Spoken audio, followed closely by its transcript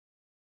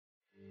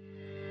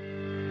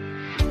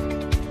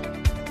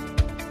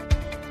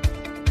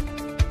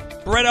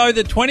Bretto,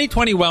 the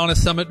 2020 Wellness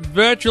Summit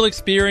virtual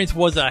experience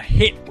was a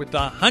hit with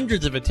the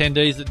hundreds of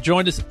attendees that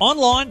joined us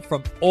online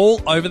from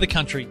all over the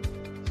country.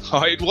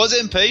 Oh, it was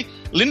MP.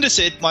 Linda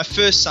said, my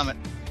first summit.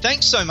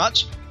 Thanks so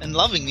much and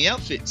loving the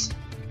outfits.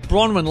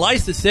 Bronwyn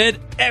Lacer said,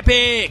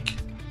 epic!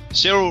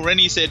 Cheryl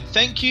Rennie said,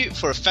 thank you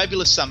for a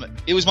fabulous summit.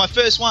 It was my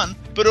first one,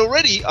 but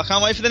already I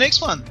can't wait for the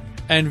next one.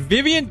 And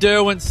Vivian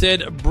Derwent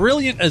said,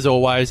 brilliant as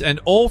always, and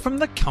all from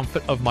the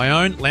comfort of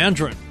my own lounge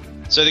room.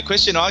 So the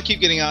question I keep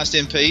getting asked,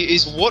 MP,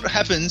 is what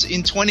happens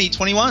in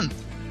 2021?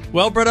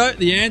 Well, Bretto,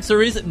 the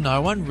answer is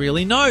no one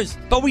really knows.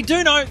 But we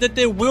do know that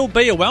there will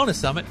be a wellness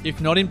summit, if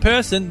not in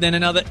person, then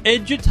another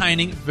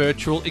edutaining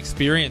virtual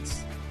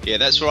experience. Yeah,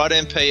 that's right,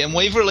 MP. And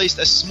we've released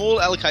a small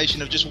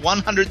allocation of just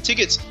 100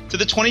 tickets to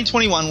the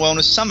 2021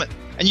 Wellness Summit.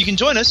 And you can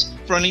join us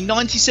for only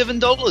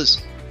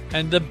 $97.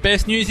 And the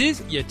best news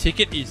is your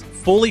ticket is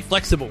fully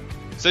flexible.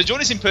 So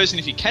join us in person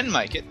if you can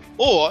make it,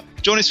 or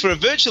join us for a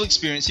virtual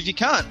experience if you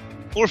can't,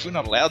 or if we're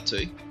not allowed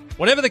to.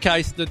 Whatever the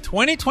case, the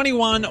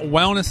 2021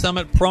 Wellness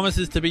Summit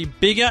promises to be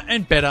bigger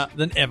and better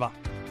than ever.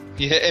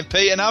 Yeah,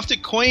 MP, and after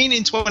Queen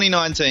in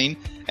 2019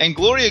 and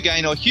Gloria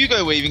Gaynor,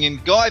 Hugo Weaving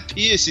and Guy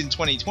Pearce in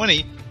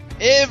 2020,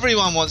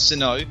 everyone wants to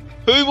know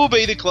who will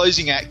be the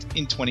closing act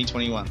in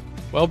 2021.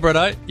 Well,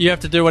 Bretto, you have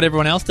to do what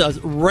everyone else does.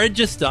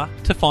 Register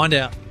to find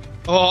out.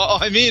 Oh,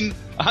 I'm in.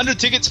 100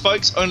 tickets,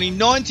 folks, only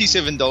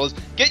 $97.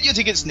 Get your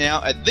tickets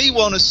now at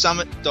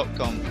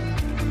thewellnesssummit.com.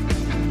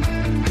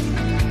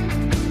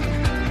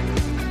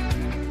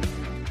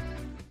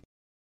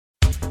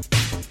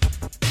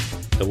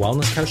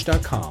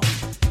 TheWellnessCouch.com,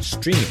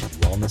 streaming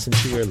wellness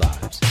into your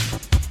lives.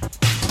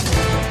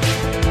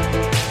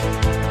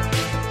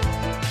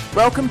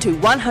 Welcome to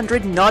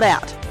 100 Not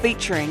Out,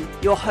 featuring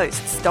your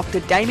hosts Dr.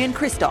 Damien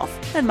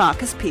Christoph and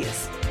Marcus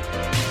Pearce.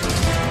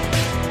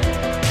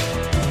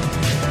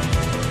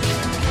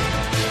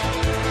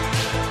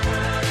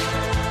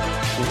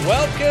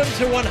 Welcome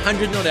to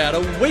 100 Not Out,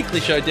 a weekly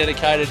show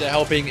dedicated to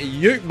helping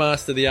you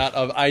master the art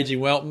of aging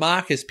well.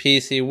 Marcus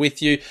Pearce here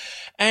with you.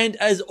 And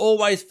as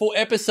always, for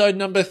episode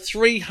number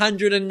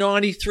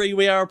 393,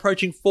 we are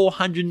approaching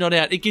 400 Not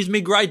Out. It gives me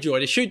great joy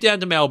to shoot down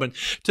to Melbourne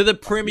to the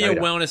premier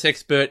wellness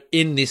expert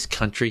in this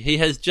country. He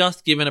has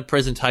just given a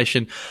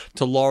presentation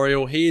to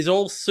L'Oreal. He is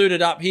all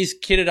suited up. He's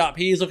kitted up.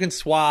 He is looking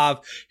suave.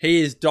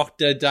 He is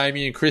Dr.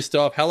 Damien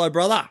Christoph. Hello,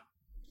 brother.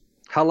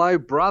 Hello,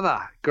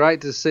 brother.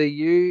 Great to see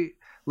you.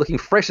 Looking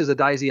fresh as a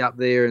daisy up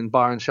there in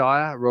Byron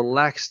Shire.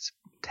 Relaxed,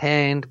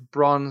 tanned,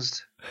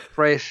 bronzed,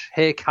 fresh,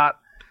 haircut.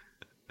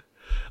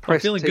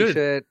 Pressed feeling t-shirt.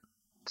 good.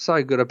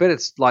 So good. I bet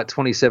it's like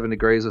 27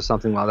 degrees or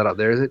something like that up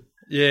there, is it?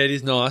 Yeah, it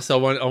is nice. I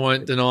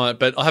won't deny it.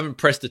 But I haven't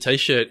pressed a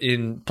t-shirt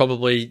in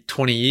probably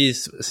 20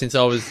 years since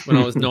when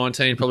I was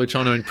 19, probably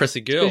trying to impress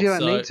a girl. Because you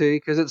don't need to,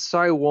 because it's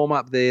so warm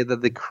up there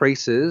that the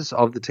creases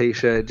of the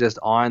t-shirt just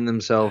iron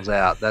themselves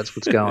out. That's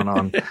what's going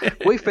on.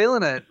 We're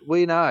feeling it.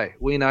 We know.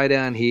 We know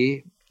down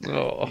here.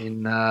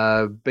 In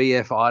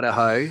BF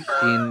Idaho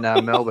in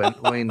Melbourne,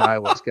 we know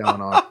what's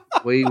going on.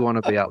 We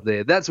want to be up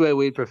there. That's where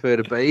we'd prefer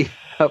to be,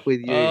 up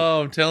with you.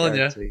 Oh, I'm telling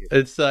you,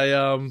 it's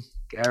a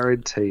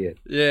guarantee it.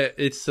 Yeah,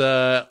 it's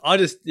I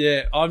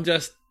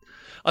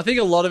think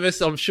a lot of us,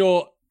 I'm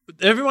sure,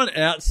 everyone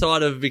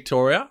outside of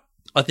Victoria,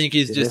 I think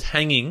is just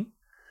hanging,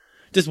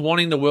 just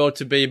wanting the world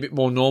to be a bit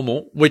more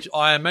normal, which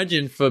I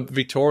imagine for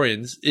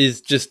Victorians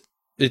is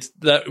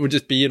that would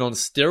just be it on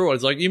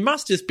steroids. Like, you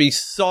must just be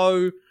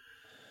so.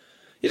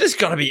 You just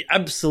got to be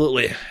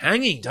absolutely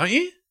hanging, don't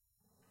you?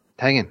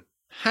 Hanging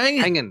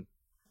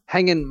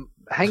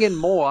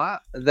more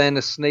than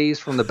a sneeze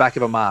from the back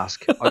of a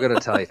mask. I got to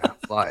tell you,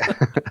 like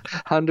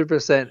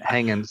 100%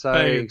 hanging. So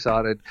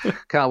excited,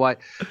 can't wait.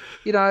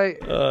 You know,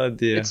 oh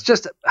dear,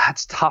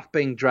 it's tough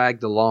being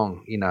dragged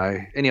along. You know.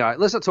 Anyway,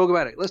 let's not talk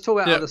about it. Let's talk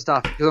about other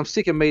stuff because I'm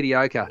sick of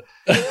mediocre,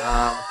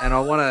 and I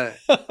want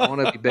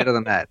to be better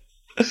than that.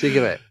 Sick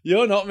of it.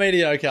 You're not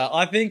mediocre.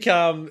 I think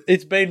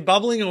it's been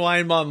bubbling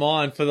away in my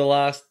mind for the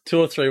last 2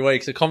 or 3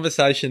 weeks, a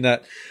conversation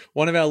that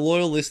one of our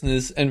loyal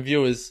listeners and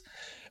viewers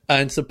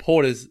and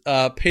supporters,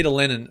 Peter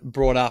Lennon,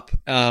 brought up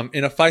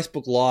in a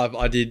Facebook Live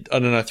I did,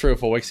 3 or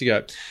 4 weeks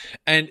ago.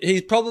 And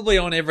he's probably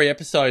on every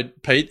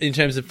episode, Pete, in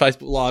terms of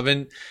Facebook Live.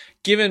 And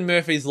given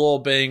Murphy's Law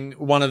being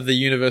one of the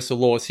universal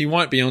laws, he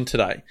won't be on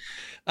today.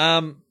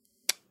 But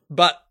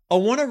I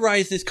want to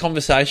raise this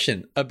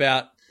conversation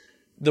about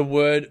the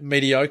word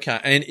mediocre,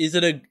 and is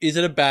it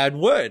a bad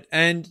word?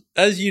 And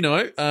as you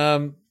know,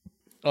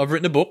 I've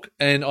written a book,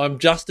 and I'm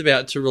just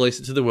about to release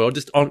it to the world.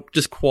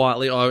 Just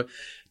quietly, I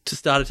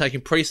started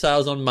taking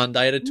pre-sales on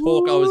Monday at a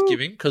talk I was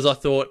giving because I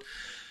thought,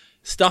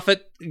 stuff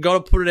it,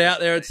 got to put it out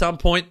there at some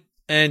point,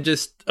 and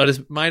I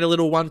just made a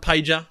little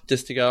one-pager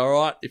just to go,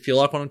 all right, if you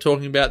like what I'm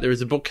talking about, there is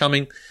a book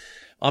coming.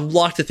 I'd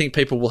like to think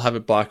people will have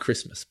it by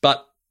Christmas,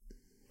 but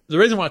the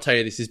reason why I tell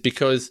you this is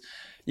because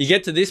you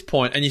get to this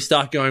point and you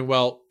start going,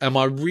 well, am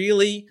I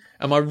really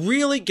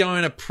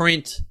going to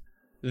print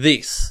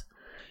this?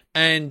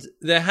 And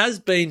there has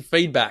been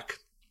feedback,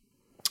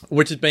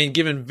 which has been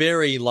given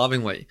very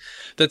lovingly,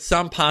 that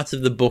some parts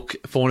of the book,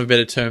 for want of a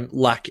better term,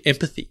 lack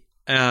empathy.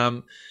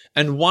 And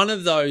And one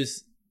of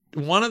those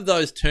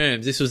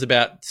terms, this was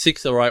about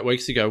 6 or 8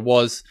 weeks ago,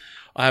 was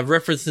I have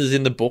references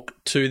in the book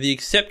to the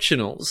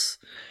exceptionals.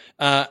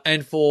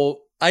 And for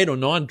 8 or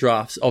 9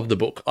 drafts of the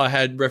book, I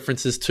had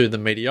references to the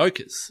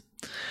mediocres.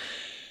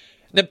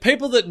 Now,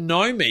 people that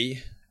know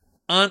me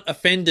aren't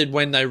offended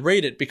when they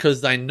read it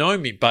because they know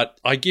me, but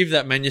I give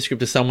that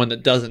manuscript to someone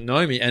that doesn't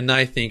know me and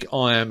they think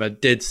I am a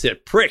dead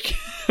set prick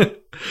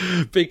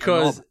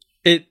because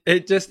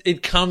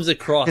it comes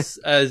across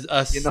as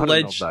a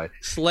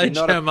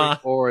sledgehammer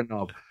or a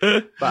knob.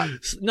 But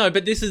no,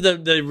 but this is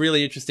the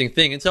really interesting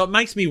thing, and so it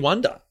makes me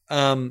wonder.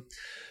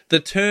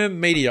 The term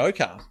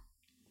mediocre,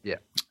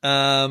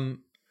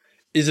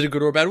 is it a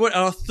good or a bad word?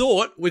 And I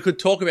thought we could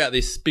talk about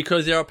this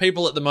because there are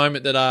people at the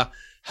moment that are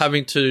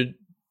having to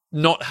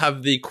not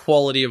have the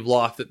quality of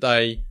life that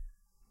they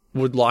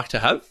would like to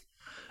have.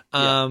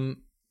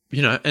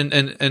 You know,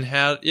 and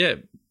how,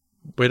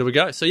 where do we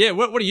go? So,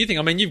 what do you think?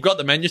 I mean, you've got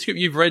the manuscript.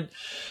 You've read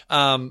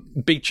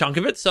big chunk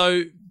of it.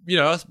 So, you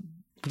know, I'll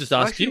just ask you.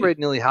 I actually read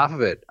nearly half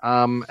of it.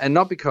 And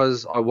not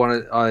because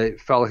I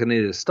felt like I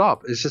needed to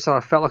stop. It's just that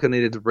I felt like I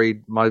needed to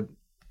read my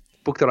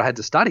book that I had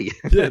to study.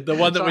 Yeah, the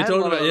one that we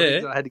talked about,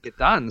 that I had to get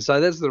done.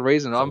 So that's the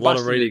reason. I'm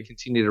busting to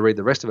continue to read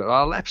the rest of it.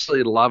 I'll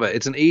absolutely love it.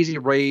 It's an easy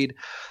read.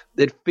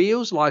 It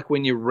feels like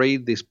when you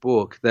read this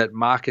book that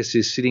Marcus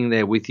is sitting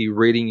there with you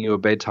reading you a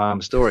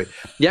bedtime story.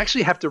 You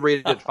actually have to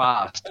read it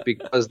fast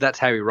because that's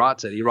how he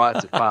writes it. He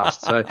writes it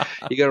fast. So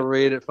you got to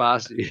read it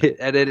fast.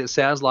 And then it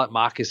sounds like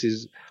Marcus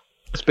is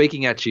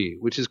speaking at you,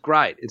 which is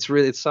great. It's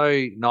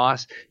so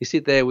nice. You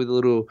sit there with a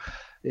little,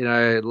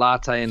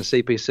 latte and a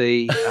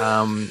CPC,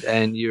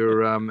 and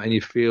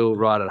you feel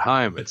right at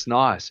home. It's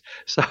nice.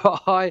 So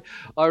I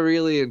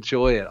really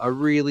enjoy it. I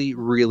really,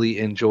 really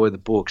enjoy the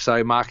book.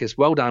 So Marcus,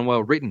 well done,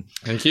 well written.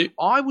 Thank you.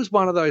 I was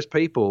one of those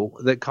people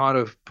that kind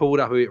of pulled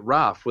up a bit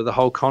rough with the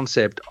whole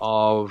concept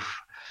of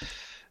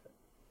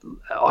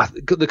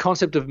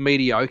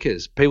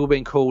mediocres, people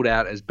being called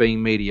out as being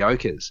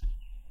mediocres.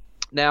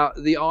 Now,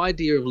 the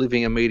idea of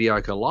living a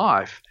mediocre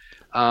life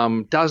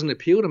doesn't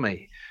appeal to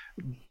me.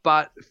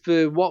 But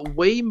for what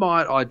we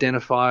might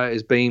identify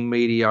as being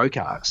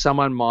mediocre,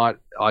 someone might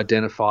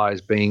identify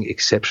as being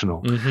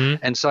exceptional. Mm-hmm.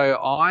 And so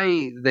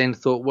I then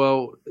thought,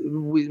 well,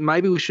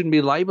 maybe we shouldn't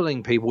be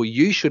labeling people.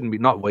 You shouldn't be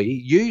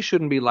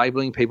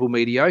labeling people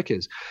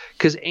mediocres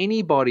because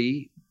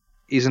anybody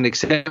is an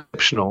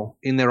exceptional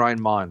in their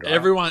own mind. Right?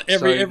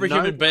 Every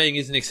human being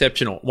is an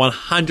exceptional,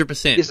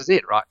 100%. This is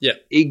it, right? Yeah.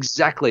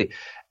 Exactly.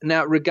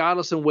 Now,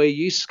 regardless of where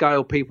you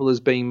scale people as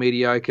being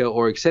mediocre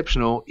or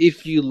exceptional,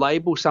 if you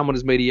label someone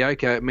as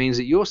mediocre, it means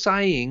that you're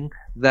saying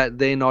that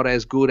they're not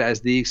as good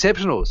as the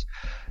exceptionals.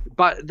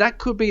 But that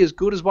could be as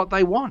good as what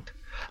they want.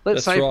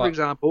 Let's say, for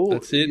example,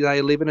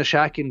 they live in a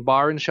shack in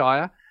Byron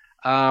Shire,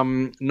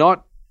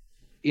 not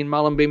in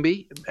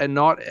Mullumbimby and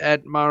not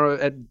at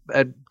Byron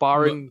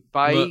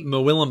Bay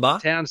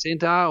Murwillumbah Town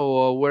Centre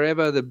or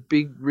wherever the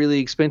big, really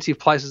expensive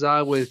places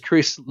are where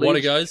Chris lives. Water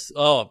goes.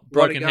 Oh,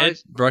 Broken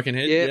Head.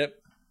 Yep.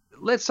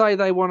 Let's say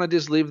they want to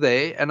just live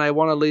there and they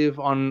want to live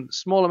on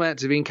small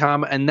amounts of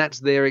income and that's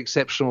their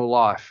exceptional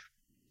life.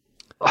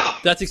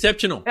 That's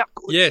exceptional.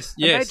 Yes.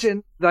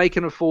 Imagine they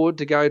can afford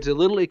to go to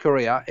Little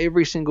Ikaria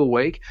every single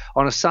week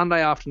on a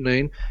Sunday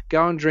afternoon,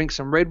 go and drink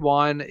some red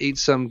wine, eat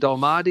some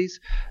dolmades,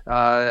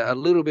 a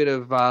little bit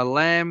of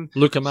lamb,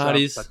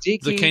 lucamatis,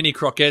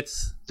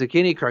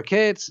 zucchini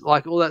croquettes,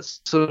 like all that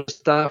sort of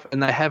stuff,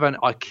 and they have an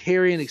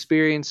Icarian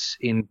experience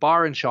in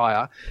Byron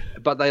Shire,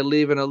 but they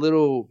live in a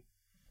little,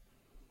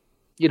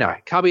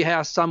 cubby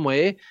house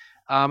somewhere.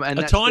 And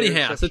a tiny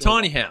house.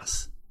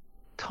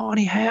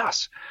 Tiny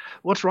house.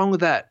 What's wrong with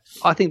that?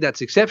 I think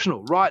that's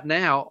exceptional. Right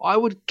now, I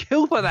would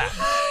kill for that.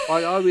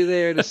 I'd be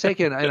there in a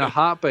second, in a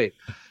heartbeat.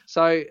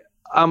 So,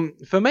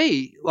 for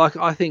me,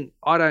 I think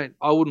I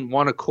wouldn't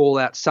want to call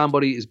out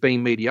somebody as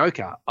being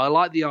mediocre. I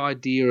like the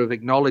idea of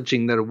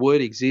acknowledging that a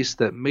word exists,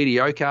 that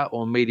mediocre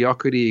or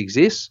mediocrity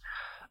exists,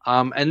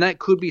 and that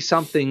could be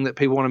something that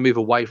people want to move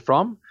away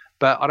from.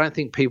 But I don't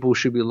think people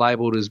should be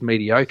labelled as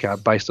mediocre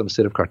based on a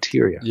set of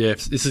criteria.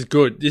 Yes, this is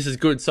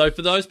good. So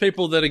for those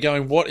people that are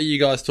going, what are you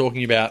guys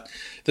talking about?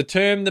 The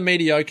term the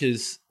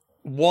mediocres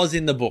was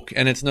in the book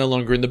and it's no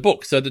longer in the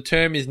book. So the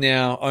term is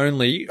now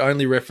only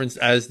referenced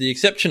as the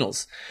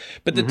exceptionals.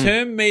 But the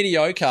term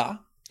mediocre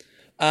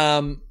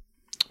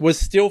was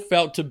still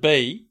felt to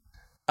be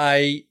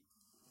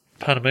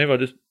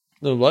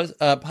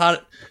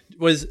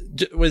was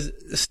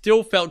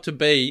still felt to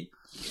be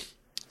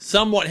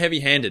somewhat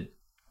heavy-handed.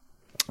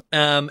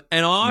 And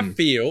I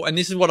feel, and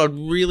this is what I'd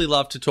really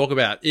love to talk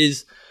about,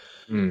 is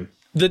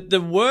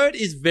the word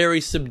is very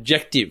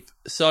subjective.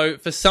 So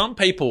for some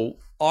people,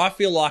 I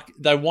feel like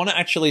they want to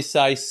actually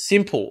say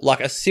simple, like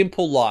a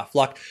simple life,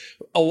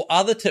 or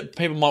other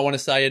people might want to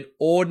say an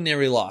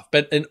ordinary life,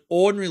 but an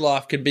ordinary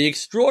life can be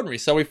extraordinary.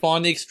 So we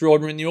find the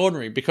extraordinary in the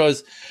ordinary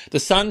because the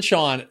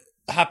sunshine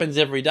happens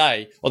every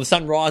day or the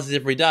sun rises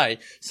every day.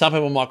 Some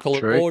people might call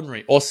it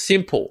ordinary or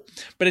simple,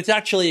 but it's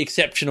actually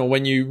exceptional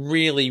when you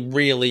really,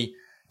 really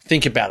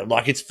think about it.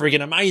 Like, it's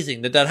friggin'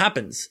 amazing that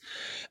happens.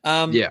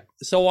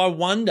 So I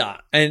wonder,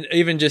 and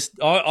even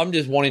I'm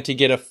just wanting to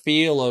get a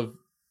feel of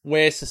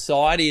where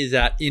society is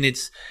at in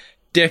its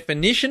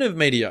definition of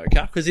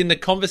mediocre, because in the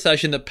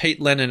conversation that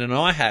Pete Lennon and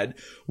I had,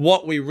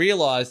 what we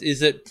realized is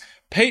that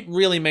Pete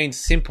really means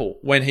simple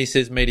when he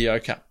says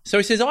mediocre. So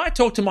he says, I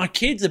talk to my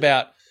kids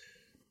about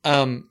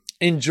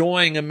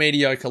enjoying a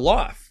mediocre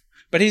life,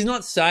 but he's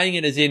not saying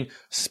it as in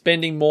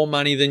spending more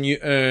money than you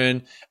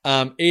earn,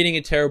 eating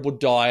a terrible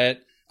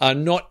diet,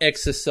 not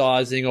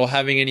exercising or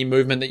having any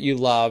movement that you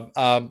love,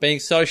 being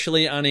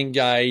socially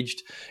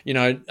unengaged,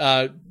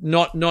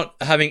 not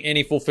having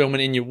any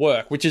fulfillment in your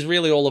work, which is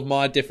really all of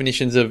my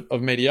definitions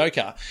of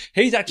mediocre.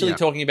 He's actually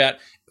talking about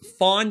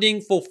finding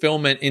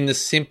fulfillment in the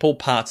simple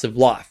parts of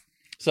life.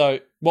 So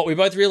what we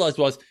both realized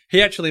was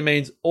he actually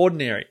means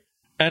ordinary.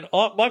 And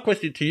my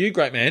question to you,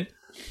 great man,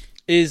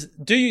 is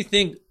do you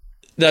think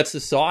that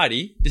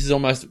society, this is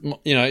almost,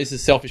 it's a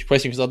selfish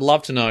question because I'd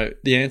love to know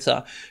the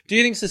answer. Do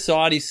you think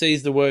society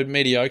sees the word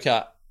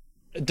mediocre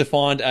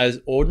defined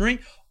as ordinary,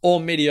 or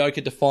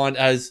mediocre defined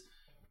as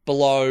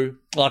below,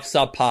 like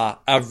subpar,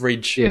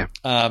 average,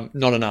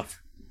 not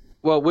enough?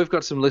 Well, we've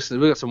got some listeners,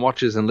 we've got some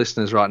watchers and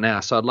listeners right now,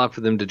 so I'd love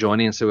for them to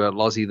join in. So we've got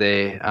Lozzie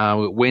there,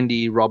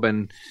 Wendy,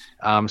 Robin,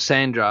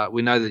 Sandra.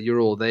 We know that you're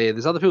all there.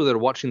 There's other people that are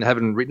watching that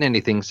haven't written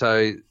anything.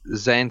 So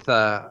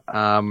Xantha,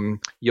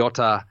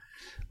 Yotta,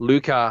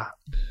 Luca,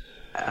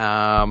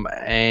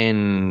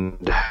 and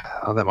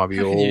that might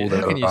be all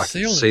that I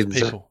can see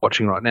people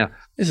watching right now.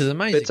 This is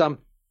amazing. But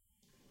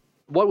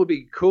what would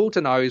be cool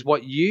to know is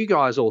what you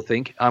guys all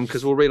think,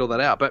 because we'll read all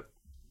that out. But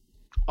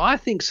I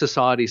think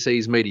society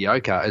sees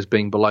mediocre as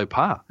being below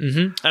par.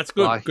 Mm-hmm. That's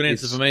good. Like, good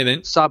answer for me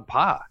then.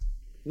 Subpar,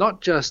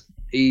 not just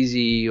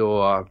easy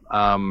or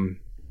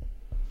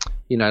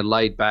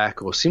laid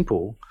back or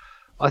simple.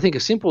 I think a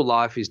simple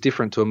life is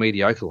different to a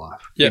mediocre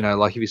life. Yep.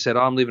 Like if you said,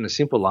 I'm living a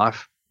simple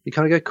life, you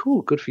kind of go,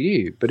 cool, good for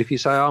you. But if you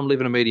say, I'm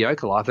living a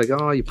mediocre life, they go,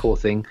 oh, you poor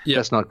thing. Yep.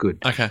 That's not good.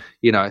 Okay.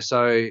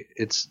 So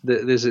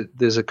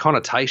there's a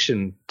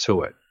connotation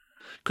to it.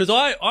 Because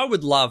I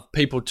would love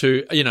people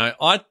to,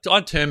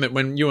 I term it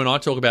when you and I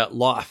talk about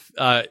life,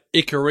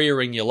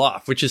 Ikareering your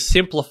life, which is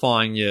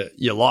simplifying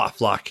your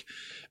life. Like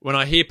when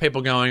I hear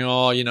people going,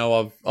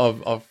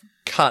 I've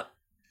cut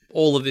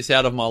all of this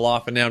out of my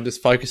life and now I'm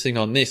just focusing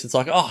on this. It's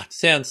like, it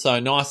sounds so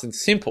nice and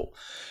simple.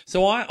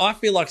 So I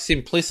feel like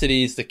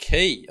simplicity is the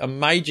key, a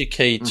major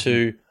key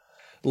to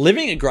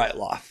living a great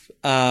life.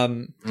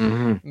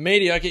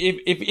 Mediocre,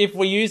 if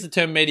we use the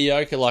term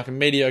mediocre, like a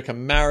mediocre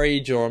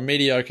marriage or a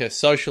mediocre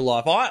social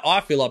life,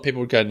 I feel like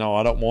people would go, no,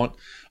 I don't want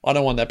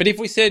that. But if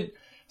we said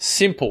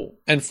simple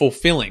and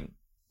fulfilling,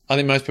 I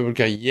think most people would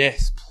go,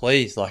 yes,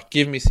 please, like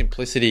give me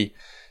simplicity,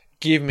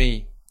 give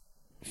me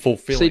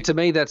fulfilling. See, to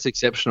me, that's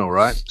exceptional,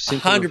 right?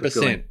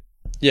 100%.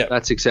 Yeah.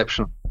 That's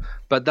exceptional.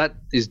 But that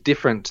is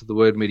different to the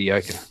word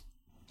mediocre.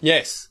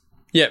 Yes.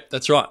 Yep,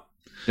 that's right.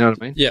 You know what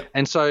I mean? Yeah.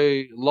 And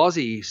so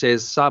Lozzie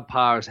says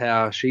subpar is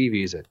how she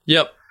views it.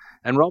 Yep.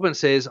 And Robin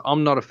says,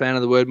 I'm not a fan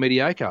of the word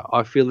mediocre.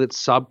 I feel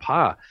it's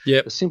subpar.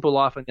 Yep. A simple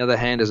life, on the other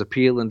hand, has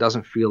appeal and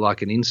doesn't feel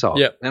like an insult.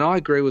 Yep. And I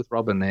agree with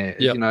Robin there.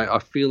 Yep. I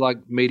feel like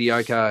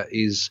mediocre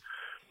is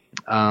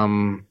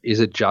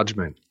a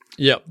judgment.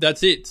 Yep,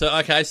 that's it.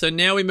 So so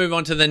now we move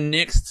on to the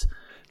next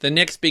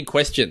big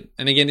question.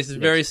 And again, this is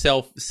very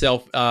self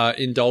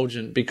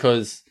indulgent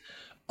because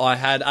I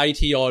had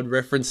 80 odd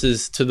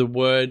references to the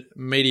word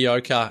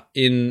mediocre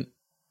in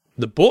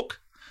the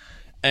book.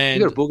 And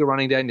you got a booger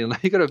running down your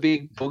You got a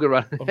big booger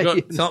running. I've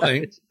got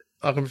something.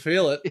 I can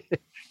feel it.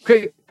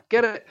 Quick,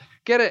 get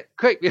it,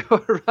 quick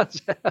before it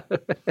runs out.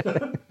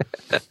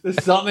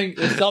 There's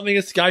something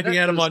escaping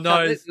out of my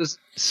nose. Just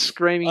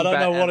screaming. I don't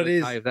know what it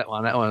is. That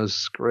one was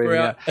screaming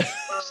out.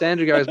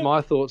 Sandra goes,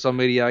 my thoughts on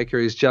mediocre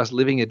is just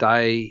living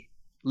day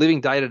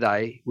to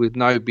day with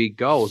no big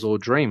goals or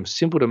dreams.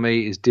 Simple to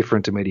me is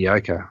different to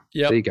mediocre.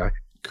 Yep. There you go.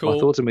 Cool. My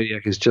thoughts on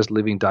mediocre is just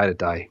living day to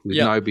day with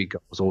no big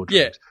goals or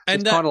dreams. Yeah.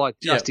 And it's kind of like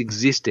just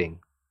existing.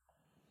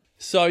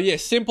 So,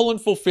 simple and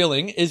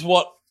fulfilling is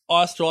what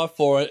I strive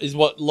for, is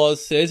what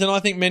Loz says. And I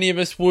think many of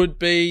us would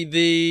be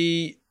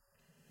the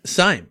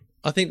same.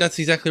 I think that's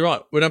exactly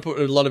right. We don't put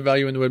a lot of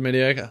value in the word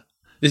mediocre.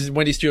 This is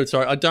Wendy Stewart,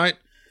 sorry. I don't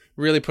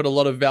really put a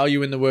lot of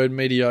value in the word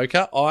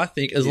mediocre. I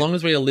think as long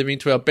as we are living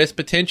to our best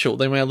potential,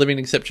 then we are living an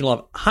exceptional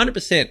life.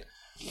 100%.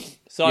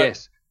 So,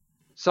 yes.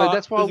 So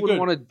that's why I wouldn't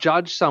want to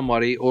judge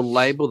somebody or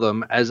label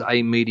them as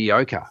a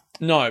mediocre.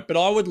 No, but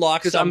I would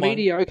like because a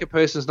mediocre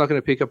person's not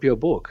going to pick up your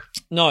book.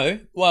 No.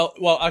 Well,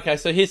 okay,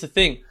 so here's the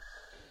thing.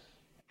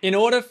 In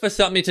order for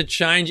something to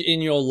change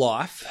in your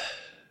life,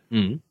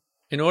 in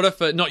order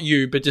for, not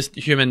you, but just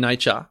human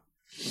nature,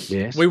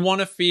 we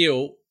want to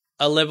feel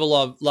a level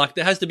of, like,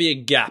 there has to be a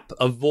gap,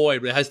 a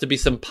void, there has to be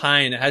some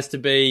pain, it has to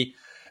be,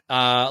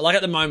 like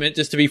at the moment,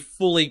 just to be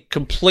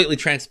completely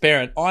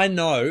transparent, I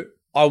know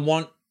I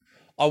want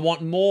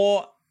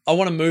more, I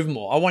want to move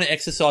more, I want to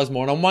exercise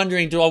more, and I'm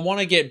wondering, do I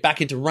want to get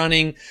back into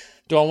running?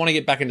 Do I want to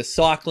get back into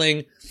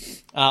cycling?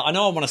 I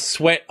know I want to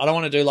sweat. I don't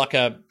want to do like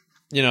a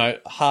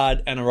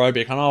hard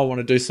anaerobic. I know I want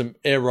to do some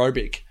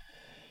aerobic.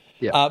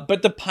 Yeah.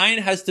 But the pain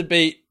has to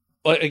be,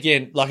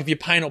 again, like if you're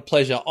pain or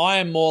pleasure, I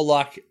am more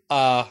like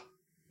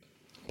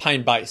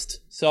pain based.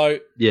 So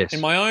Yes.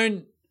 in my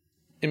own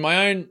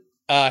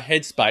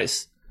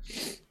headspace,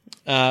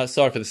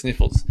 sorry for the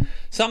sniffles,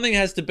 something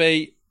has to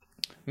be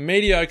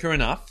mediocre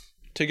enough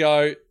to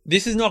go,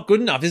 this is not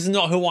good enough. This is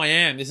not who I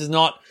am. This is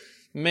not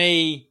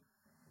me,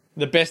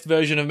 the best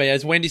version of me.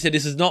 As Wendy said,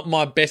 this is not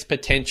my best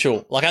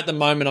potential. Like at the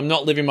moment, I'm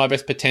not living my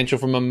best potential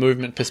from a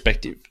movement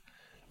perspective.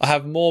 I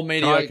have more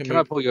mediocre. Can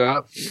I pull you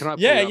up?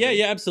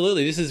 Yeah,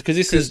 absolutely. This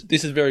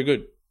is very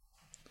good.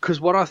 Because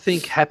what I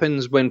think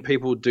happens when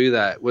people do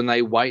that, when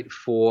they wait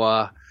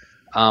for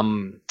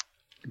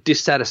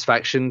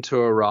dissatisfaction to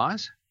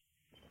arise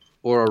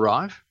or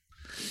arrive,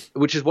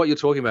 which is what you're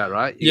talking about,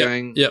 right? You're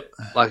going,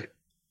 like,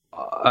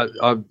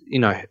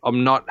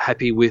 I'm not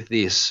happy with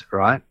this,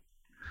 right?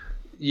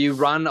 You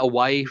run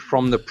away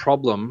from the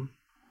problem,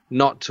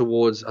 not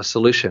towards a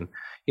solution.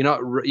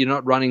 You're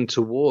not running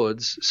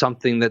towards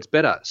something that's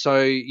better.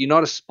 So you're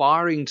not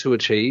aspiring to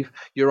achieve.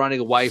 You're running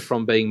away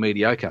from being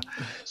mediocre.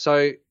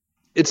 So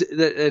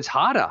it's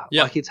harder.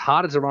 Yep. Like it's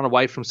harder to run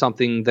away from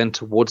something than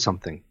towards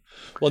something.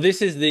 Well,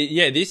 this is the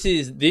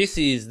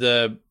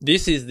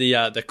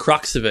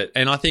crux of it,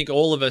 and I think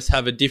all of us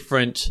have a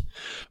different.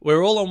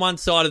 We're all on one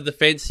side of the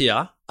fence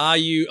here. Are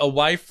you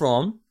away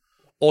from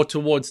or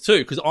towards too?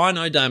 Because I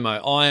know,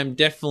 Damo, I am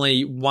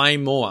definitely way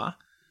more,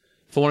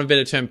 for want of a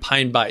better term,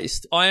 pain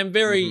based. I am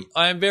very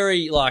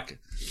like,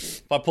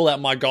 if I pull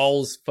out my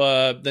goals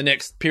for the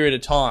next period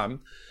of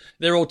time,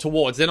 they're all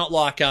towards. They're not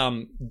like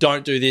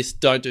don't do this,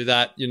 don't do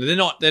that. They're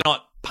not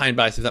pain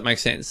based, if that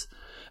makes sense.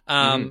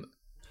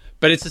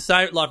 But it's the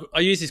same. Like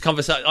I use this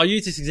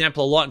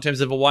example a lot in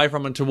terms of away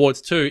from and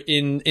towards too.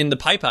 In the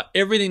paper,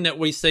 everything that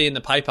we see in the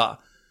paper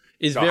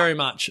is very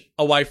much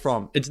away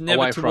from. It's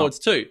never Away towards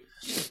too.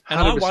 And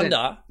 100%. I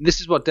wonder.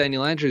 This is what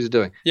Daniel Andrews is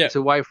doing. Yeah. It's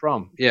away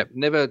from. Yeah,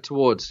 never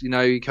towards. He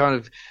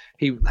dangles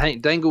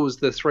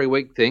the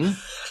 3-week thing,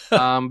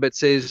 but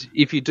says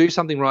if you do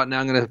something right now,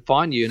 I'm going to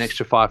fine you an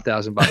extra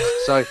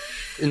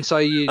 $5,000. So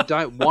you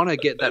don't want to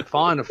get that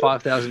fine of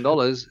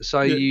 $5,000. So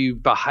you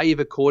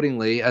behave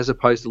accordingly as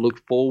opposed to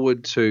look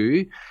forward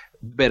to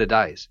better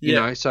days.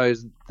 So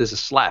there's a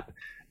slap,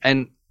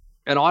 and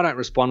I don't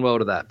respond well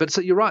to that. But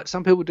so you're right.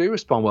 Some people do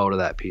respond well to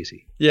that,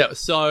 Piercy. Yeah.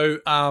 So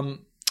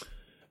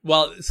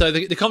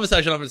the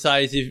conversation I would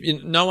say is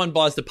if no one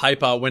buys the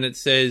paper when it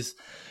says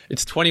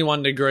it's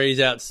 21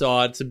 degrees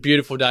outside, it's a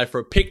beautiful day for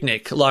a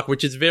picnic,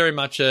 which is very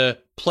much a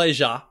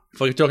pleasure. If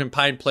we're talking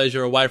pain,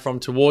 pleasure, away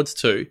from, towards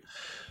to.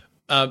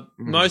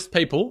 Most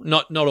people,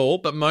 not all,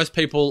 but most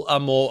people are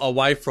more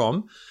away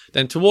from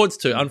than towards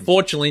to.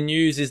 Unfortunately,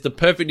 news is the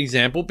perfect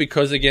example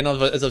because, again,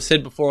 as I've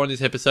said before on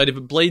this episode, if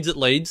it bleeds, it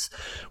leads,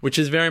 which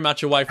is very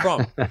much away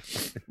from.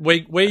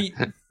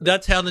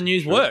 That's how the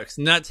news works,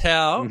 and that's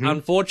how,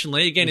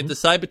 unfortunately, again, if the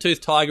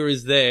saber-toothed tiger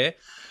is there,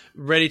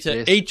 ready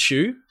to eat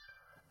you,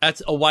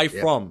 that's away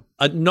from.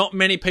 Not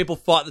many people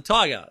fight the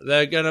tiger.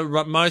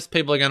 Most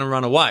people are going to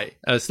run away.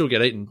 Still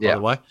get eaten, by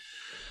the way.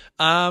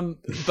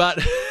 But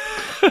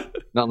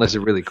not unless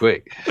you're really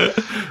quick.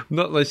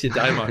 Not unless you're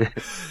Damo.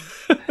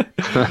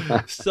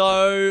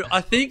 So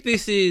I think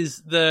this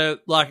is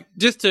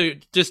just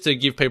to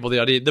give people the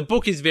idea. The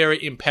book is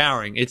very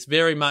empowering. It's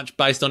very much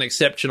based on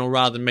exceptional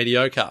rather than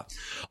mediocre.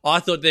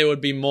 I thought there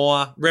would be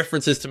more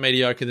references to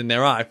mediocre than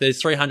there are. If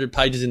there's 300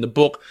 pages in the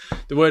book,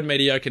 the word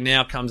mediocre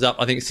now comes up,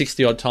 I think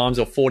 60 odd times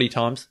or 40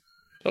 times.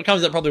 So it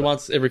comes up probably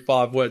once every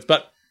 5 words,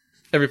 but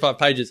every 5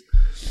 pages.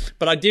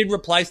 But I did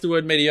replace the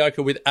word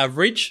mediocre with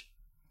average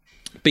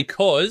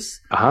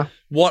because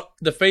what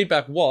the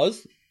feedback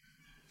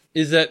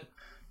is that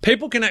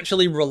people can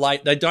actually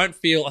relate. They don't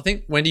feel, I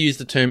think Wendy used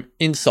the term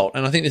insult,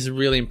 and I think this is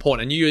really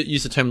important. And you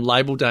use the term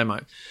label,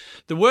 Damo.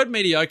 The word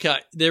mediocre,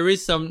 there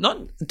is some,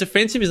 not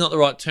defensive is not the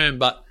right term,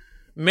 but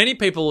many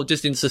people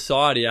just in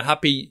society are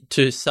happy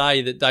to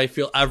say that they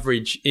feel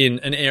average in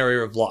an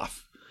area of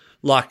life.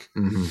 It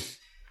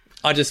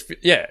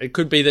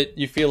could be that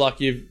you feel like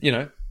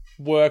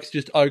work's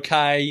just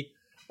okay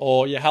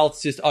or your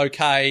health's just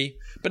okay,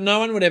 but no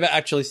one would ever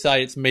actually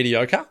say it's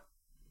mediocre.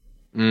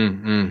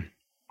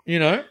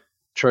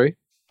 True.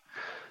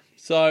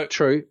 So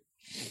true.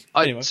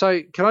 Anyway. So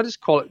can I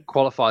just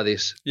qualify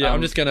this? Yeah,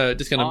 I'm just gonna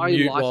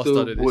mute whilst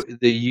I do this.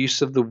 The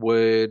use of the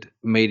word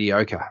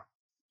mediocre.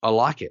 I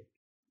like it.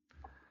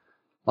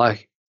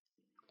 I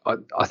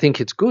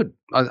think it's good.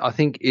 I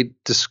think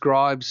it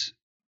describes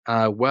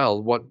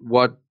well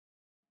what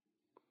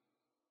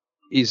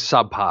is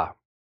subpar,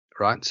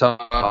 right? So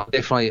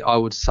definitely I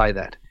would say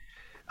that.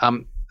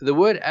 The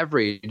word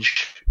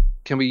average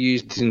can be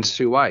used in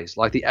 2 ways,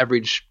 like the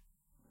average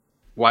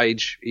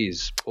wage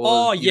is.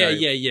 Or,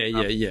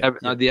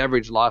 the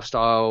average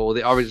lifestyle or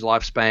the average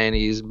lifespan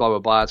is blah, blah,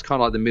 blah. It's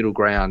kind of like the middle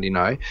ground,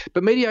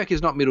 But mediocre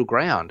is not middle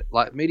ground.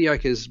 Like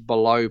mediocre is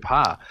below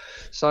par.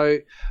 So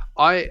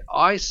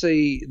I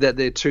see that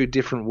they're 2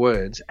 different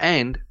words,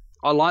 and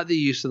I like the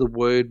use of the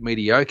word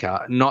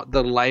mediocre, not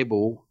the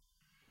label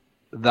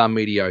the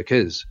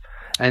mediocres.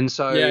 And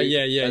so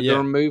the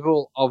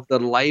removal of the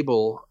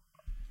label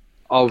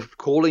of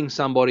calling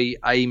somebody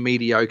a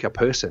mediocre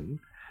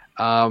person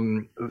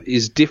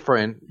is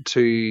different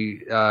to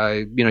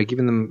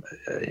giving them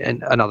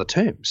another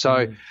term.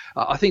 So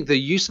I think the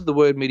use of the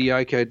word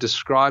mediocre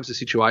describes the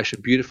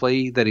situation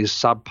beautifully. That is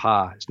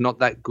subpar. It's not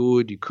that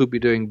good. You could be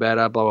doing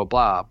better. Blah blah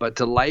blah. But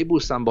to label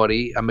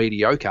somebody a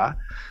mediocre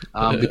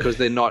because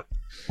they're not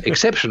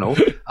exceptional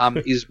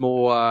is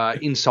more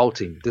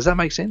insulting. Does that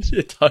make sense?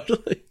 Yeah,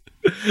 totally.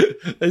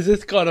 It's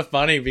just kind of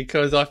funny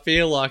because I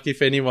feel like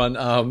if anyone,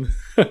 as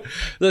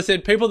I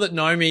said, people that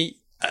know me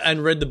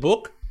and read the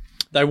book,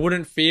 they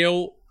wouldn't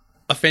feel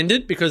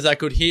offended because they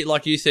could hear,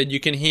 like you said, you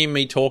can hear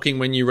me talking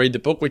when you read the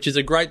book, which is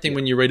a great thing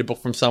when you read a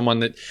book from someone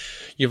that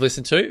you've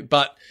listened to.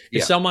 But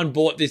if someone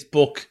bought this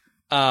book,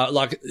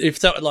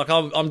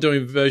 I'm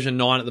doing version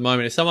 9 at the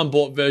moment. If someone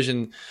bought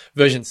version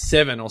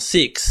 7 or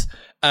 6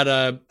 at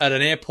an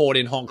airport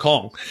in Hong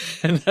Kong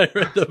and they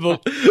read the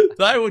book,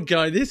 they would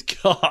go, "This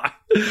guy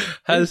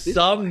has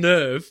some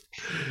nerve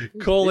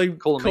calling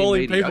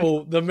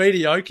people the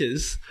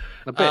mediocres."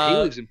 I bet he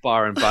lives in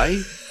Byron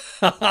Bay.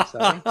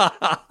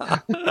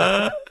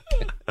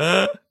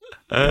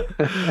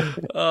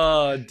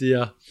 Oh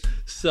dear.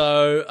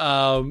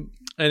 So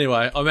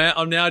anyway,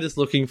 I'm now just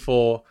looking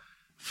for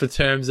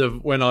terms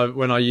of when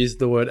I use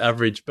the word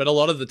average, but a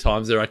lot of the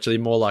times they're actually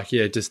more like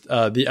just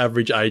the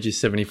average age is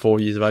 74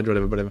 years of age,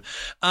 whatever. But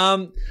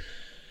I'm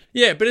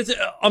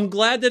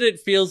glad that it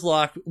feels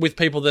like with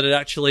people that it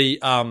actually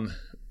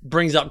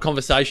brings up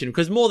conversation,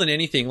 because more than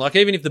anything, like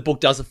even if the book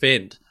does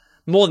offend,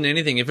 more than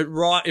anything, if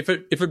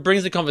it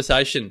brings the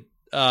conversation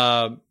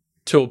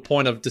to a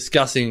point of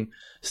discussing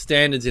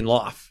standards in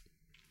life,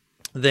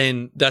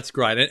 then that's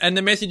great. And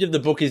the message of the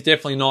book is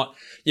definitely not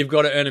you've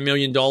got to earn $1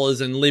 million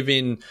and live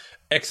in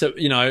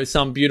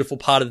some beautiful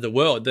part of the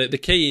world. The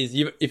key is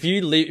if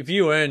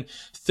you earn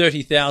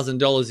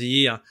 $30,000 a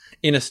year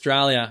in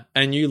Australia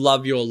and you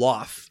love your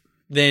life,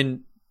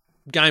 then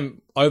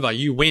game over.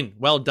 You win.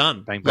 Well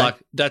done. Bang, bang. Like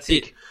that's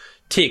it.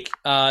 Tick.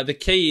 The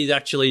key is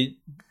actually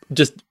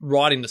just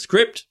writing the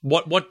script.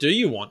 What do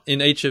you want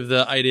in each of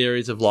the 8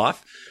 areas of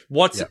life?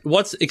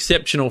 What's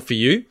exceptional for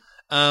you?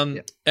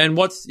 And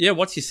what's your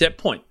set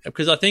point?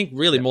 Because I think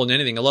really more than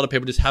anything, a lot of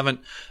people just haven't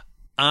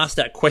asked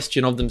that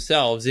question of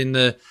themselves in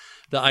the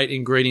 8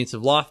 ingredients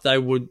of life. They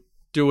would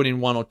do it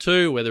in 1 or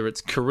 2, whether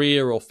it's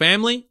career or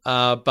family,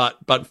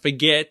 but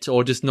forget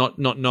or just not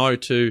know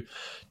to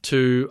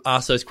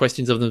ask those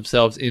questions of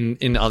themselves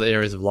in other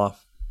areas of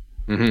life.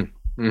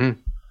 Mm-hmm. Mm-hmm.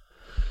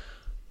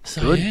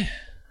 So good.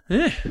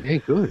 Yeah,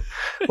 good.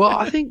 Well,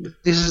 I think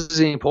this is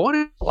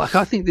important. Like,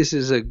 I think this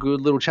is a good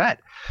little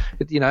chat.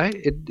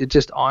 It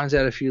just irons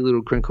out a few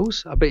little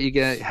crinkles. I bet you're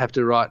going to have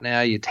to write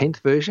now your 10th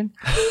version.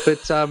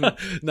 But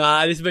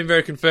no, this has been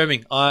very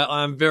confirming.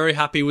 I'm very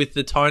happy with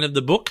the tone of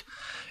the book.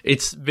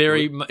 It's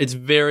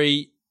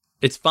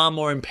far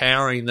more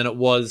empowering than it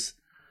was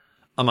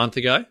a month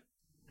ago.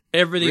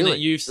 Everything that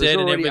you've said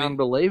and everything,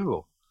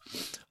 unbelievable.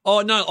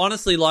 Oh no,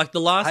 honestly, like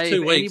the last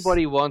 2 weeks. If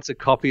anybody wants a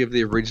copy of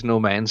the original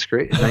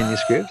manuscript, all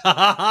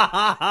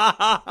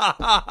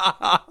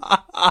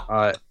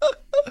right.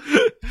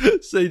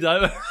 See,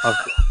 David.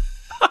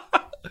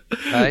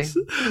 Hey?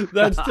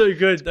 That's too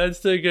good. That's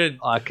too good.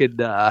 I could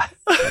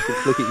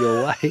flick it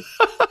your way.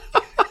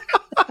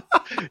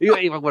 You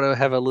even want to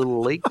have a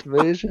little leaked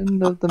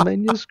version of the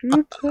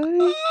manuscript,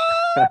 hey?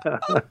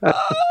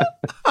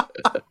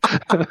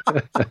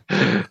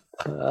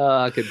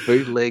 I could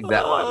bootleg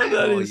that one.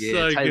 That is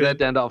so take good. that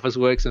down to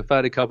Officeworks and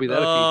photocopy that a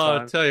few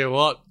times. I tell you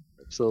what.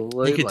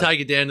 Absolutely. You could take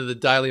it down to the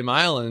Daily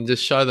Mail and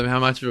just show them how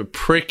much of a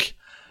prick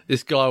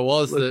this guy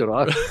was. Look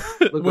what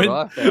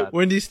I found.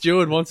 Wendy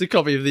Stewart wants a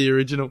copy of the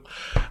original.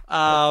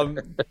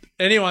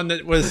 Anyone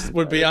that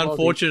would be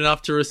unfortunate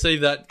enough to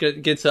receive that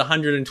gets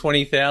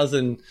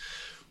 120,000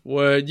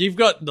 word. You've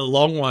got the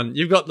long one.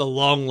 You've got the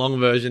long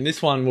version.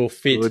 This one will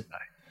fit. Good.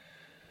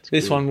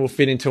 This one will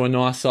fit into a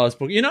nice size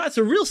book. It's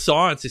a real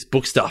science, this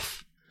book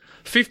stuff.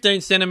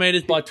 15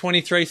 centimetres by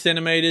 23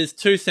 centimetres,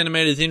 2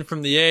 centimetres in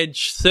from the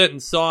edge, certain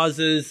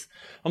sizes.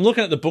 I'm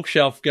looking at the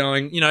bookshelf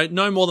going,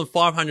 no more than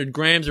 500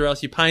 grams or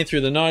else you're paying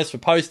through the nose for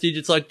postage.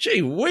 It's like,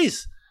 gee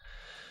whiz.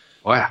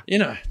 Wow.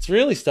 It's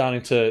really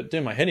starting to do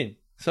my head in.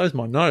 So's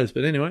my nose,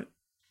 but anyway.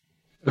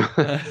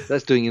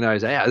 That's doing your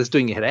nose out. That's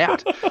doing your head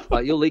out.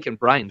 Like, you're leaking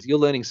brains. You're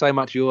learning so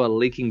much. You are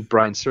leaking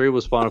brains.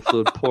 Cerebral spinal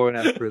fluid pouring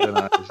out through the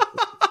nose.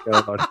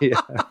 What's going on here?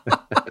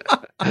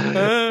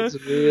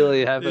 It's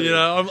really happening.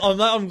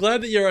 I'm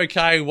glad that you're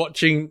okay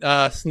watching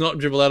snot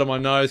dribble out of my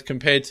nose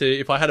compared to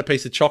if I had a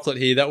piece of chocolate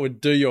here, that would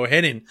do your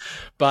head in.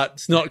 But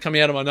snot coming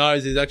out of my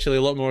nose is actually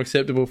a lot more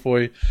acceptable for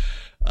you.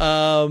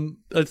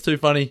 That's too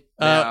funny.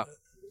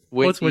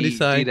 What's Wendy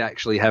saying? Did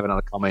actually have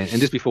another comment. And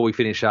just before we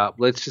finish up,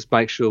 let's just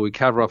make sure we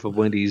cover off of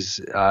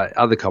Wendy's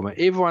other comment.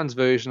 Everyone's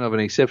version of an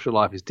exceptional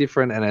life is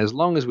different, and as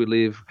long as we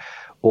live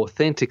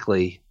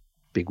authentically,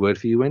 big word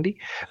for you, Wendy,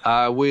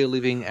 we're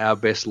living our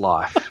best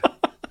life,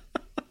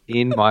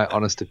 in my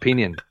honest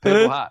opinion.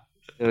 Purple Heart.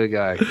 There we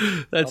go.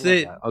 That's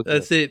it.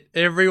 That's it.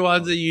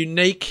 Everyone's a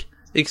unique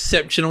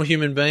exceptional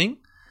human being,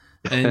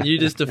 and you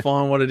just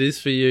define what it is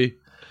for you.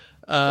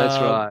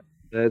 That's right.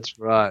 That's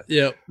right.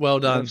 Yeah, well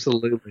done.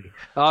 Absolutely.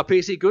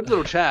 PC, good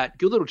little chat.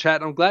 Good little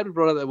chat. I'm glad we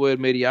brought up that word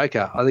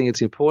mediocre. I think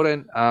it's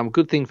important.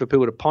 Good thing for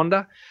people to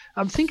ponder.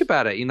 Think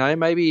about it.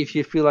 Maybe if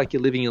you feel like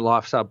you're living your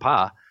life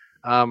subpar,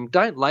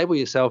 don't label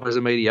yourself as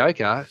a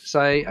mediocre.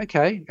 Say,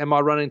 okay, am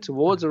I running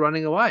towards or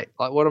running away?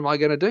 Like, what am I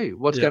going to do?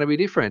 What's going to be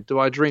different? Do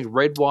I drink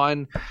red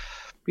wine,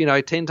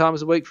 10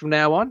 times a week from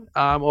now on?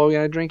 Or are we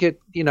going to drink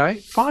it,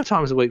 5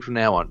 times a week from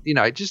now on?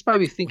 Just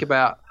maybe think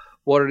about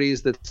what it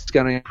is that's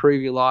going to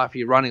improve your life.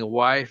 You're running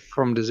away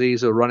from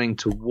disease or running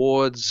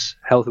towards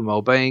health and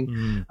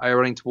well-being. Are you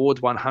running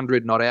towards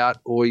 100, not out,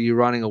 or are you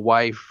running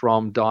away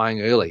from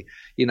dying early?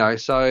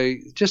 So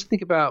just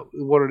think about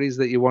what it is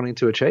that you're wanting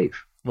to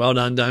achieve. Well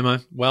done, Damo.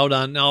 Well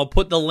done. Now, I'll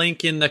put the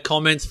link in the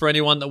comments for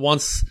anyone that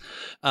wants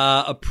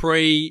a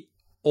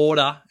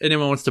pre-order.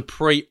 Anyone wants to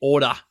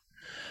pre-order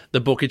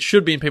the book. It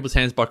should be in people's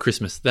hands by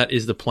Christmas. That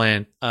is the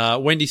plan.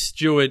 Wendy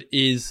Stewart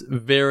is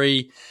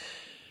very...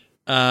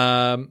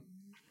 no,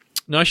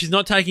 she's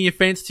not taking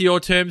offense to your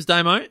terms,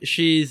 Damo.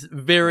 She's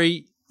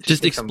very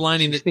just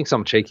explaining that... She thinks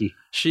I'm cheeky.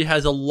 She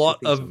has a lot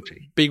of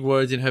big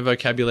words in her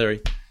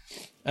vocabulary.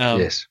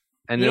 Yes,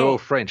 and they're all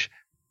French.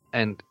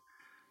 And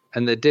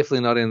they're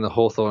definitely not in the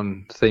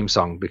Hawthorne theme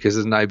song because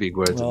there's no big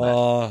words in that.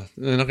 Oh,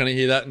 they're not going to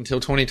hear that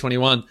until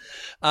 2021.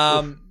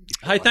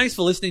 Hey, thanks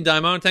for listening,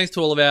 Damo, and thanks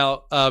to all of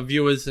our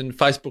viewers and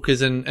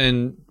Facebookers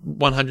and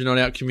 100 Not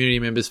Out community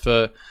members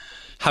for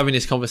having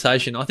this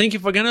conversation. I think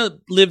if we're going to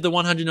live the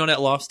 100 Not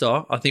Out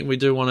lifestyle, I think we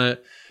do want to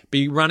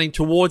be running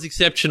towards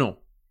exceptional.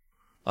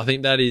 I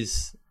think that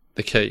is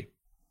the key.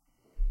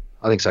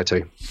 I think so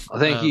too.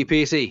 Thank you,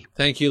 PC.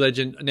 Thank you,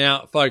 legend.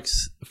 Now,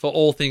 folks, for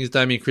all things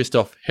Damien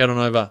Christoph, head on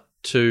over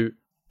to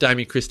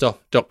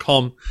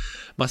DamienChristoph.com.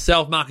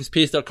 Myself,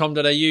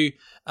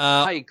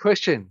 MarcusPearce.com.au. Hey,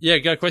 question. Yeah,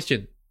 go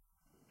question.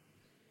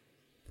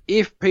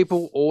 If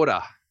people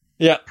order,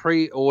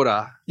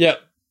 pre-order,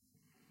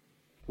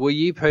 will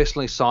you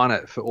personally sign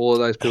it for all of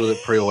those people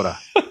that pre-order?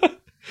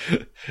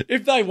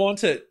 If they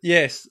want it,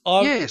 yes.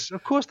 Yes,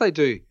 of course they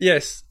do.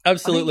 Yes,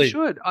 absolutely. I think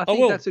you should. I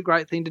think that's a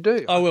great thing to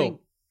do. I will.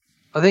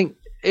 I think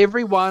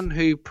everyone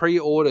who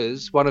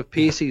pre-orders one of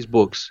Piercy's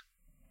books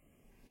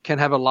can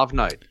have a love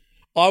note.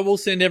 I will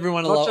send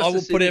everyone a love note.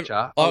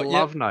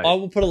 I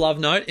will put a love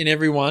note in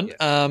everyone.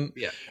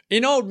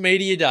 In old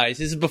media days,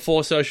 this is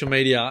before social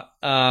media,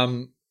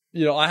 I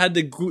had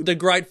the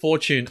great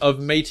fortune of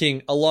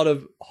meeting a lot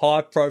of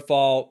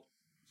high-profile,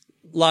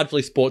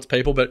 largely sports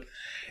people, but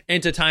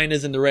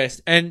entertainers and the rest.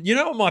 And you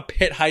know what my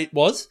pet hate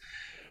was?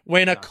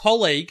 When a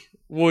colleague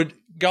would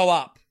go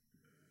up,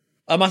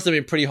 I must have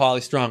been pretty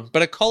highly strung,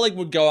 but a colleague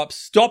would go up,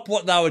 stop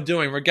what they were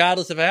doing,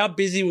 regardless of how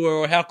busy we were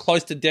or how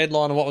close to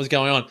deadline or what was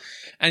going on,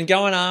 and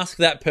go and ask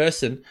that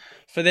person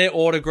for their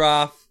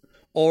autograph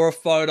or a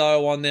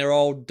photo on their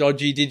old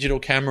dodgy digital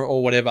camera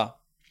or whatever.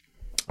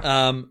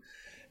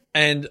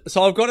 And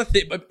so I've got to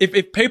think,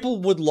 if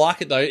people would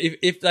like it though,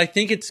 if they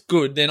think it's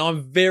good, then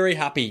I'm very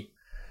happy.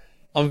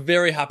 I'm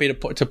very happy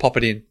to pop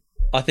it in.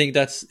 I think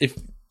that's, if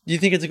you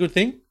think it's a good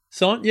thing,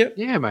 sign? Yep.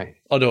 Yeah, mate.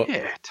 I'll do it.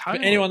 Yeah, totally.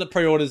 For anyone that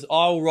pre-orders,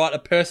 I'll write a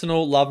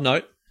personal love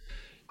note.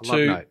 Love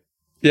note.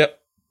 Yep.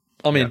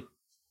 I'm in.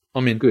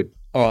 I'm in. Good.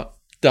 All right.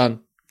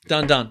 Done.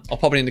 I'll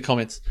pop it in the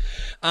comments.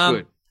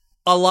 Good.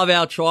 I love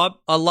our tribe.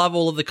 I love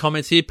all of the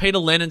comments here. Peter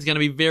Lennon's going to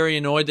be very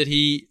annoyed that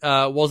he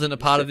wasn't a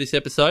part of this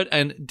episode.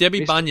 And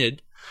Debbie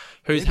Bunyard,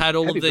 who's had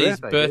all of these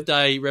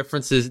birthday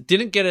references,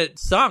 didn't get it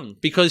sung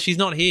because she's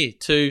not here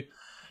to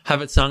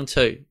have it sung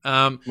too.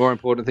 More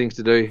important things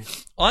to do.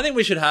 I think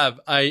we should have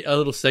a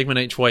little segment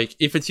each week.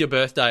 If it's your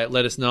birthday,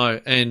 let us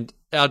know. And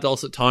our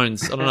dulcet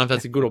tones. I don't know if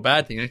that's a good or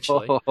bad thing,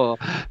 actually.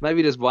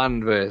 Maybe just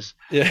one verse.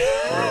 Yeah. Maybe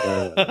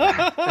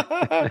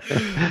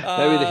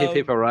the hip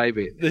hip hooray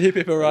bit. The hip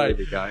hip hooray. There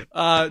we go.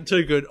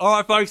 Too good. All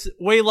right, folks.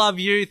 We love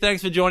you.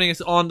 Thanks for joining us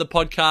on the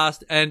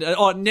podcast. And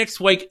next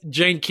week,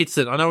 Gene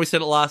Kitson. I know we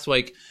said it last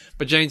week,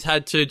 but Gene's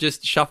had to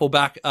just shuffle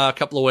back a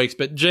couple of weeks.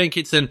 But Gene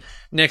Kitson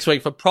next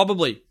week for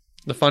probably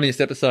the funniest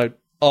episode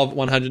of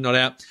 100 Not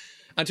Out.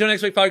 Until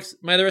next week, folks,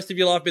 may the rest of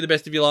your life be the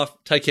best of your life.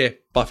 Take care.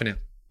 Bye for now.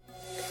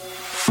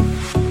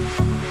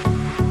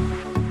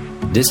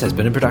 This has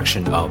been a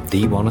production of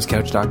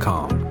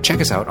TheWellnessCouch.com. Check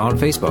us out on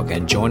Facebook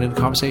and join in the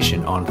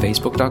conversation on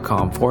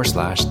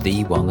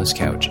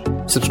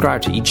Facebook.com/TheWellnessCouch.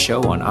 Subscribe to each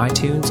show on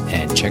iTunes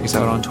and check us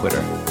out on Twitter.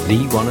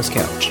 The Wellness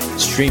Couch,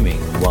 streaming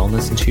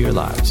wellness into your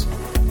lives.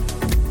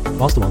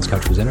 Whilst the Wellness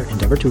Couch presenter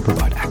endeavor to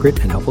provide accurate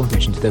and helpful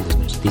information to their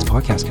listeners, these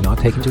podcasts cannot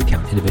take into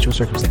account individual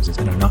circumstances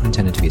and are not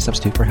intended to be a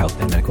substitute for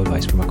health and medical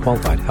advice from a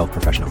qualified health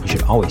professional. You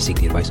should always seek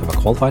the advice of a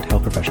qualified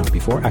health professional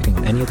before acting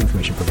on any of the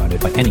information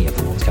provided by any of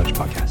the Wellness Couch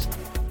podcasts.